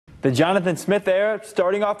The Jonathan Smith era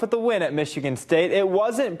starting off with a win at Michigan State. It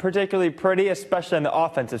wasn't particularly pretty, especially on the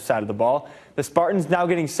offensive side of the ball. The Spartans now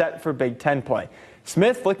getting set for Big Ten play.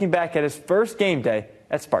 Smith looking back at his first game day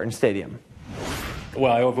at Spartan Stadium.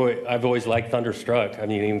 Well, I've always liked Thunderstruck. I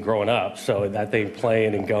mean, even growing up. So that thing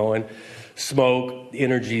playing and going, smoke,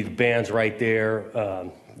 energy, the band's right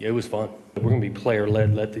there. It was fun. We're going to be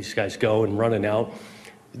player-led, let these guys go and running out.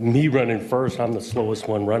 Me running first, I'm the slowest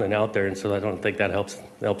one running out there, and so I don't think that helps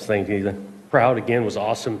things either. Crowd, again, was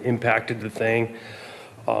awesome, impacted the thing.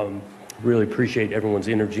 Really appreciate everyone's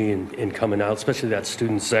energy in coming out, especially that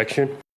student section.